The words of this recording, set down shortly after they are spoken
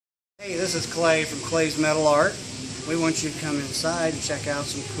Hey, this is Clay from Clay's Metal Art. We want you to come inside and check out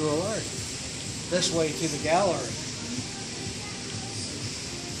some cool art. This way to the gallery.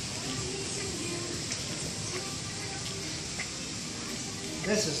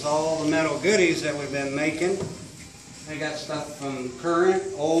 This is all the metal goodies that we've been making. I got stuff from current,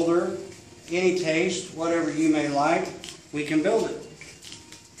 older, any taste, whatever you may like, we can build it.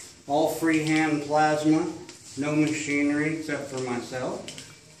 All freehand plasma, no machinery except for myself.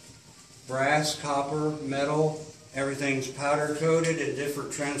 Brass, copper, metal, everything's powder coated in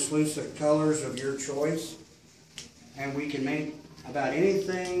different translucent colors of your choice. And we can make about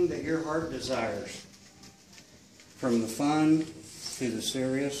anything that your heart desires. From the fun to the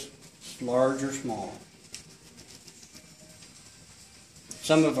serious, large or small.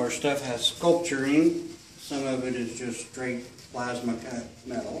 Some of our stuff has sculpturing, some of it is just straight plasma cut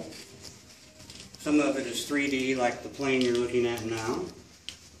metal. Some of it is 3D like the plane you're looking at now.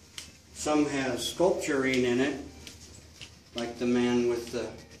 Some has sculpturing in it, like the man with the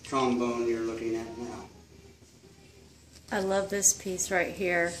trombone you're looking at now. I love this piece right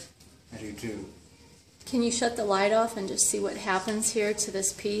here. I do too. Can you shut the light off and just see what happens here to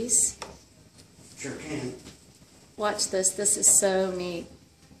this piece? Sure can. Watch this. This is so neat.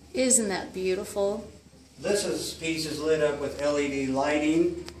 Isn't that beautiful? This piece is lit up with LED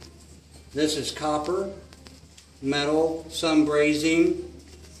lighting. This is copper, metal, some brazing,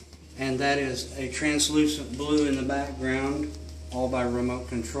 and that is a translucent blue in the background, all by remote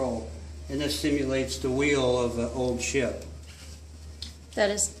control. And this simulates the wheel of an old ship. That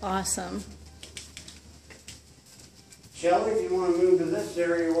is awesome. Shelly, if you want to move to this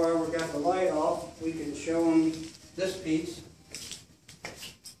area where we got the light off, we can show them this piece.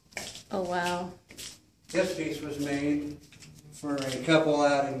 Oh, wow. This piece was made for a couple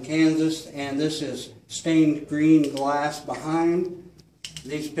out in Kansas, and this is stained green glass behind.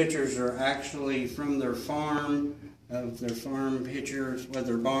 These pictures are actually from their farm, of their farm pictures with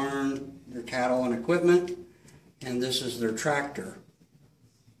their barn, their cattle and equipment, and this is their tractor.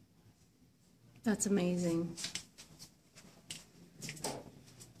 That's amazing. It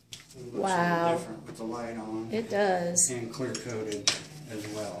looks Wow. a little different with the light on. It does. And clear coated as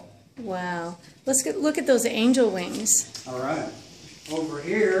well. Wow. Let's look at those angel wings. All right. Over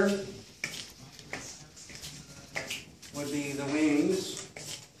here would be the wings.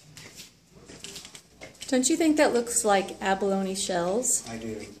 Don't you think that looks like abalone shells? I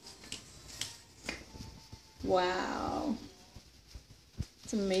do. Wow.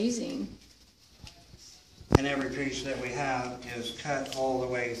 It's amazing. And every piece that we have is cut all the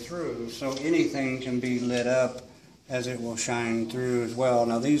way through, so anything can be lit up as it will shine through as well.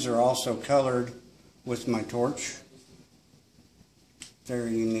 Now these are also colored with my torch.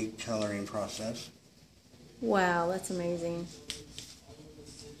 Very unique coloring process. Wow, that's amazing.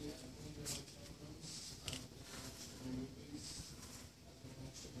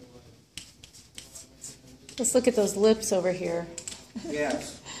 Let's look at those lips over here.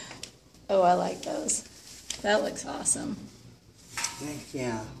 Yes. Oh, I like those. That looks awesome.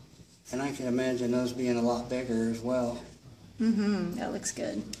 Yeah. And I can imagine those being a lot bigger as well. Mm-hmm. That looks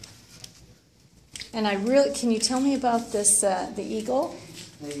good. And can you tell me about this, the eagle?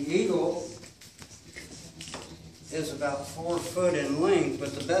 The eagle is about 4 foot in length,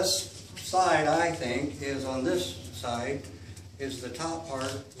 but the best side, I think, is on this side, is the top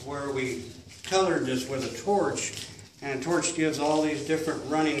part where we colored this with a torch. And a torch gives all these different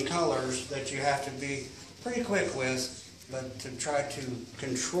running colors that you have to be pretty quick with, but to try to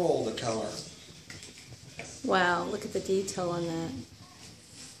control the color. Wow, look at the detail on that.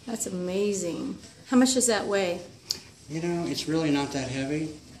 That's amazing. How much does that weigh? You know, it's really not that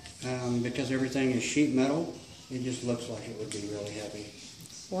heavy because everything is sheet metal. It just looks like it would be really heavy.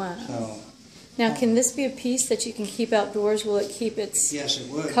 Wow. So, now, can this be a piece that you can keep outdoors? Will it keep its yes, it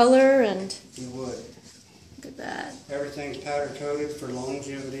would. color? And It would. look at that. Everything's powder coated for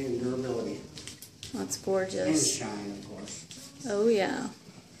longevity and durability. That's And gorgeous. shine, of course. Oh, yeah.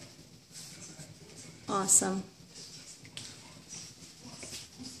 Awesome.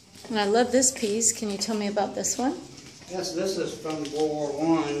 And I love this piece. Can you tell me about this one? Yes, this is from World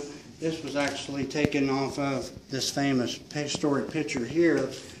War I. This was actually taken off of this famous historic picture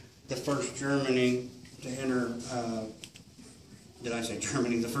here, the first Germany to enter, did I say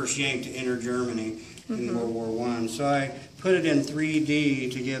Germany? The first Yank to enter Germany in World War I. So I put it in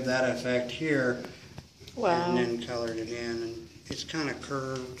 3D to give that effect here. Wow. And then colored it in. And it's kind of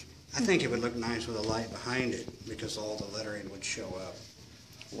curved. I think it would look nice with a light behind it because all the lettering would show up.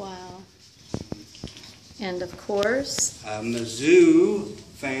 Wow. And of course, Mizzou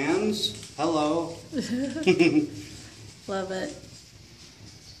fans, hello. love it.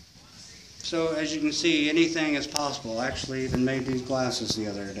 So as you can see, anything is possible. I actually even made these glasses the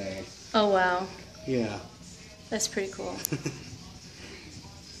other day. Oh, wow. Yeah. That's pretty cool.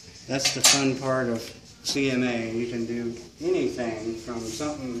 That's the fun part of CMA. You can do anything from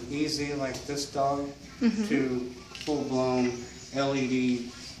something easy like this dog to full-blown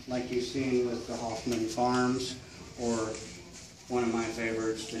LED like you've seen with the Hoffman Farms, or one of my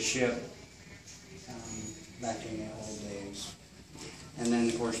favorites, the Ship, back in the old days. And then,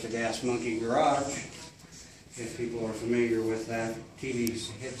 of course, the Gas Monkey Garage, if people are familiar with that TV's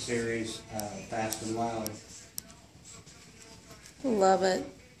hit series, Fast and Wild. Love it.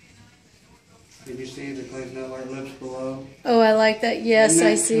 Did you see the Clayton Alert lips below? Oh, I like that. Yes, Isn't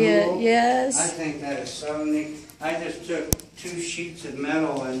that I see cool? it. Yes. I think that is so neat. I just took 2 sheets of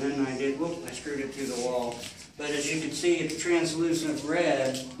metal and then I screwed it to the wall. But as you can see, it's translucent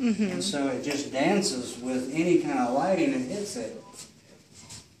red, and so it just dances with any kind of lighting that hits it.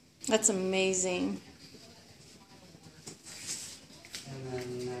 That's amazing.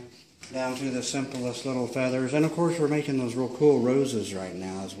 And then down to the simplest little feathers. And of course, we're making those real cool roses right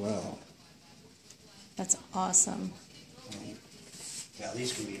now as well. That's awesome. Yeah,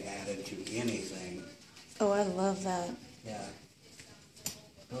 these can be added to anything. Oh, I love that. Yeah.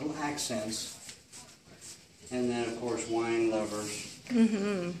 Little accents. And then, of course, wine lovers.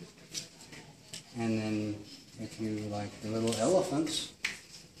 Mm-hmm. And then, if you like the little elephants.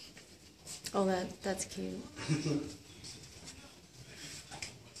 Oh, that's cute.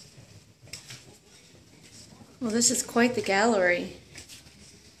 Well, this is quite the gallery.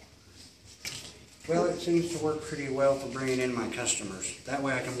 Well, it seems to work pretty well for bringing in my customers. That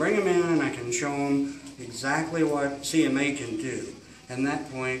way I can bring them in and I can show them exactly what CMA can do. And at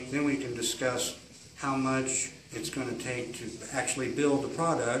that point, then we can discuss how much it's going to take to actually build the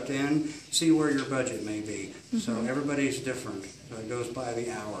product and see where your budget may be. So everybody's different. So it goes by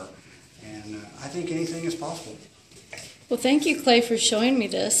the hour. And I think anything is possible. Well, thank you, Clay, for showing me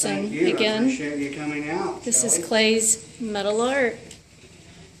this. Thank and you. again, I appreciate you coming out. this Shelley. is Clay's Metal Art.